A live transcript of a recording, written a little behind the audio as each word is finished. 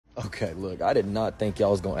Okay, look, I did not think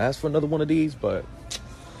y'all was gonna ask for another one of these, but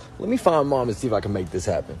let me find Mom and see if I can make this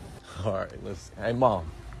happen. All right, hey,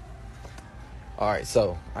 Mom. All right,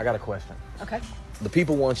 so I got a question. Okay. The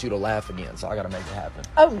people want you to laugh again, so I gotta make it happen.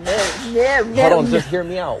 Oh, no. Hold on, just hear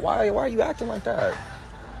me out. Why are you acting like that?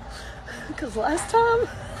 Because last time...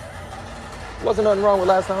 Wasn't nothing wrong with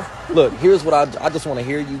last time. Look, here's what I just want to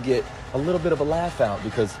hear you get a little bit of a laugh out,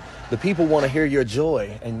 because the people want to hear your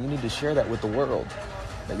joy, and you need to share that with the world.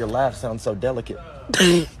 That your laugh sounds so delicate.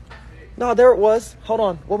 No, there it was. Hold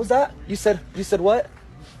on. What was that? You said what?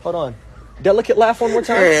 Hold on. Delicate laugh one more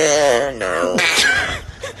time. No.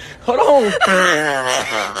 Hold on.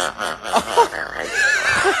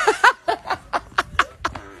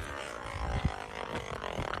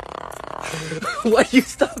 Why are you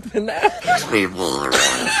stopping that?